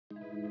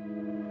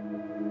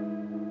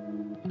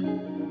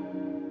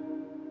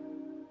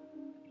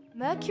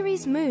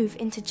Mercury's move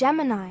into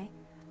Gemini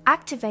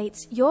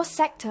activates your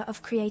sector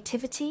of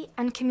creativity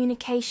and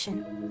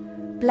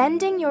communication,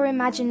 blending your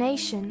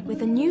imagination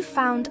with a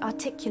newfound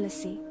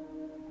articulacy.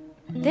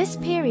 This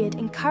period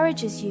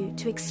encourages you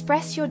to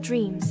express your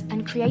dreams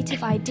and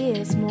creative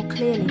ideas more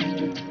clearly.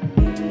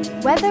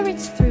 Whether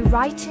it's through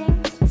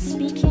writing,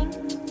 speaking,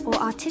 or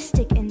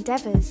artistic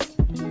endeavors,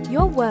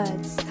 your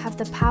words have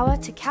the power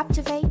to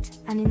captivate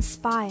and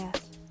inspire.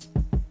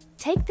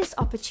 Take this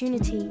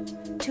opportunity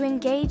to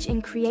engage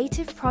in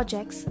creative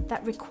projects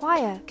that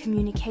require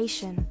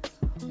communication,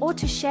 or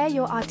to share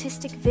your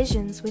artistic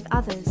visions with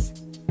others.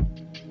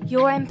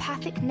 Your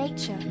empathic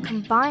nature,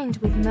 combined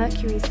with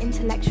Mercury's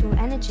intellectual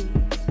energy,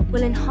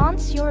 will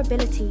enhance your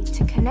ability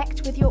to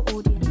connect with your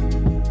audience